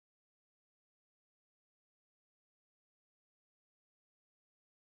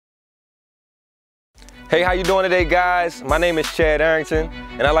Hey, how you doing today, guys? My name is Arrington,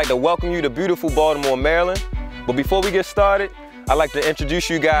 and I'd like to welcome you to beautiful Baltimore, Maryland. But before we get started, I'd like to introduce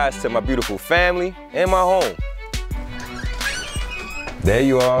you guys to my beautiful family and my home. There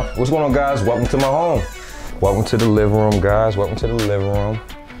you are. What's going on, guys? Welcome to my home. Welcome to the living room, guys. Welcome to the living room.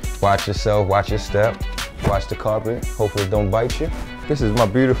 Watch yourself, watch your step, watch the carpet. Hopefully it don't bite you. This is my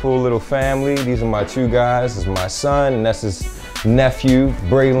beautiful little family. These are my two guys. This is my son, and that's his nephew,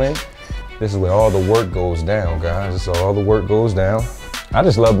 Braylon. This is where all the work goes down, guys. This is where all the work goes down. I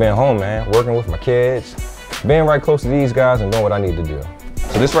just love being home, man. Working with my kids, being right close to these guys and doing what I need to do.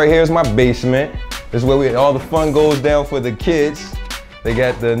 So this right here is my basement. This is where all the fun goes down for the kids. They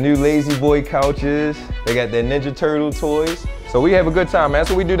got the new Lazy Boy couches. They got their Ninja Turtle toys. So we have a good time, man. That's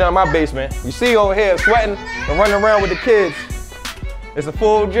what we do down in my basement. You see over here sweating and running around with the kids. It's a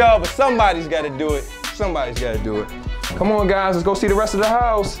full job, but somebody's got to do it. Somebody's got to do it. Come on, guys. Let's go see the rest of the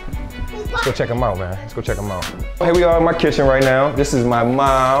house. Let's go check them out, man. Let's go check them out. Here we are in my kitchen right now. This is my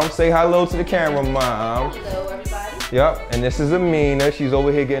mom. Say hello to the camera, Mom. Hello, everybody. Yep, and this is Amina. She's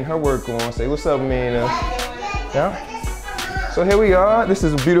over here getting her work on. Say what's up, Amina. Yeah. So here we are. This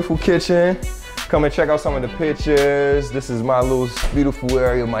is a beautiful kitchen. Come and check out some of the pictures. This is my little beautiful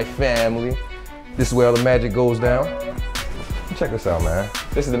area of my family. This is where all the magic goes down. Check this out, man.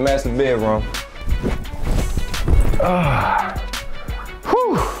 This is the master bedroom.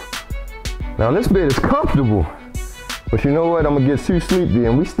 Whew. Now this bed is comfortable, but you know what? I'm gonna get too sleepy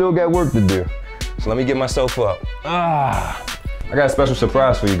and we still got work to do. So let me get myself up. I got a special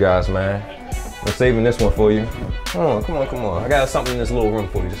surprise for you guys, man. I'm saving this one for you. Come on, come on, come on. I got something in this little room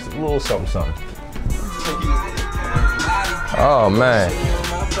for you, just a little something, something. Oh man,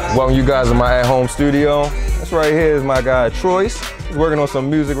 welcome you guys to my at-home studio. This right here is my guy, Troyce. He's working on some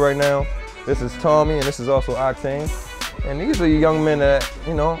music right now. This is Tommy, and this is also Octane. And these are young men that,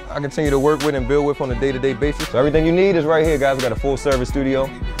 you know, I continue to work with and build with on a day-to-day basis. So everything you need is right here, guys. We got a full-service studio.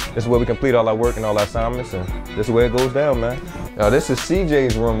 This is where we complete all our work and all our assignments, and this is where it goes down, man. Now, this is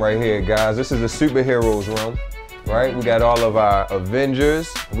CJ's room right here, guys. This is the superheroes room, right? We got all of our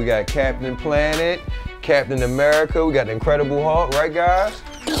Avengers. We got Captain Planet, Captain America. We got the Incredible Hulk, right, guys?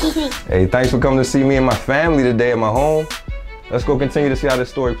 Hey, thanks for coming to see me and my family today at my home. Let's go continue to see how this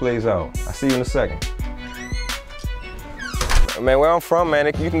story plays out. I'll see you in a second. Man, where I'm from, man,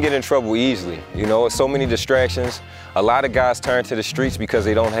 you can get in trouble easily. You know, so many distractions. A lot of guys turn to the streets because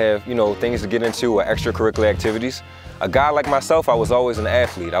they don't have, you know, things to get into or extracurricular activities. A guy like myself, I was always an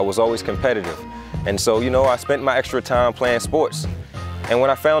athlete. I was always competitive. And so, you know, I spent my extra time playing sports. And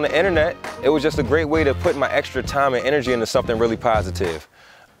when I found the internet, it was just a great way to put my extra time and energy into something really positive.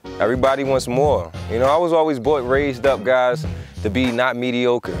 Everybody wants more. You know, I was always raised up, guys, to be not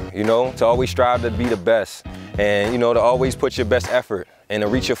mediocre, you know, to always strive to be the best. And, you know, to always put your best effort and to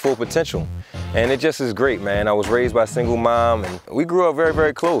reach your full potential. And it just is great, man. I was raised by a single mom, and we grew up very,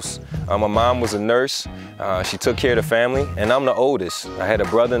 very close. My mom was a nurse. She took care of the family, and I'm the oldest. I had a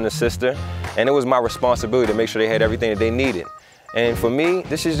brother and a sister, and it was my responsibility to make sure they had everything that they needed. And for me,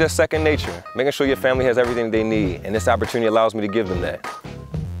 this is just second nature, making sure your family has everything they need, and this opportunity allows me to give them that.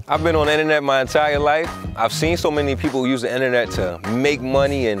 I've been on the internet my entire life. I've seen so many people use the internet to make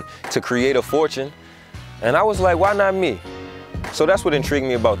money and to create a fortune. And I was like, why not me? So that's what intrigued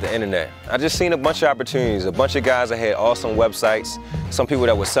me about the internet. I just seen a bunch of opportunities, a bunch of guys that had awesome websites, some people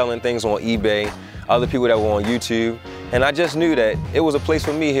that were selling things on eBay, other people that were on YouTube. And I just knew that it was a place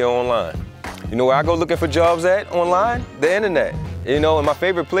for me here online. You know where I go looking for jobs at online? The internet. You know, and my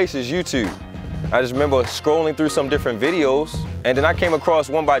favorite place is YouTube. I just remember scrolling through some different videos, and then I came across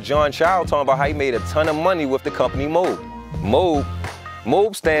one by John Child talking about how he made a ton of money with the company MOBE.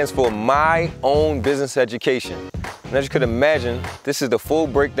 MOBE stands for My Own Business Education. And as you could imagine, this is the full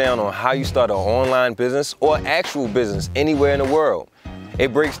breakdown on how you start an online business or actual business anywhere in the world.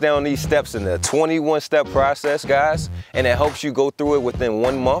 It breaks down these steps in the 21-step process, guys, and it helps you go through it within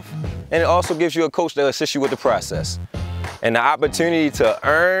 1 month. And it also gives you a coach that assists you with the process. And the opportunity to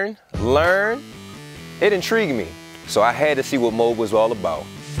earn, learn, it intrigued me. So I had to see what MOBE was all about.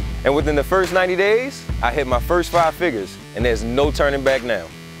 And within the first 90 days, I hit my first 5 figures, and there's no turning back now.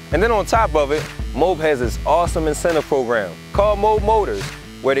 And then on top of it, MOBE has this awesome incentive program called MOBE Motors,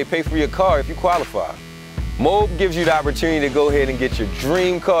 where they pay for your car if you qualify. MOBE gives you the opportunity to go ahead and get your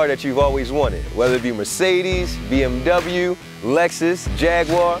dream car that you've always wanted, whether it be Mercedes, BMW, Lexus,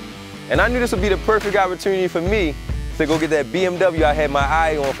 Jaguar. And I knew this would be the perfect opportunity for me to go get that BMW I had my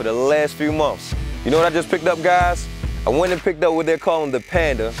eye on for the last few months. You know what I just picked up, guys? I went and picked up what they're calling the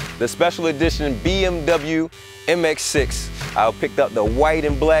Panda, the special edition BMW MX-6. I picked up the white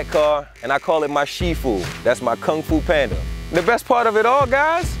and black car, and I call it my Shifu. That's my Kung Fu Panda. The best part of it all,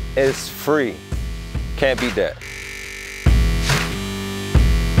 guys, is free. Can't beat that.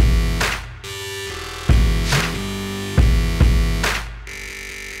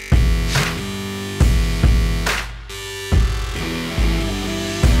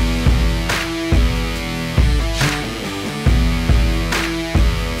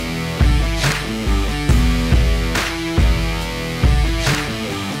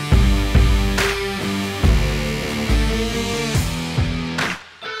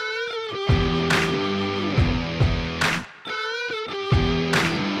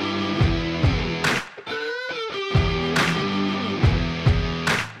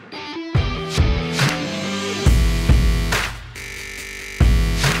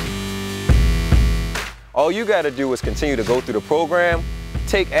 All you got to do is continue to go through the program,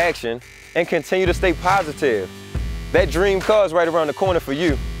 take action, and continue to stay positive. That dream car is right around the corner for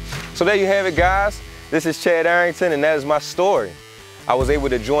you. So there you have it, guys. This is Chad Arrington, and that is my story. I was able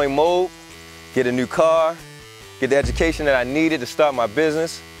to join MOBE, get a new car, get the education that I needed to start my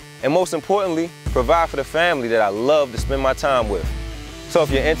business, and most importantly, provide for the family that I love to spend my time with. So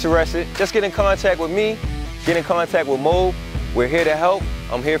if you're interested, just get in contact with me, get in contact with MOBE. We're here to help.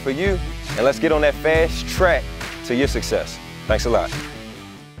 I'm here for you. And let's get on that fast track to your success. Thanks a lot.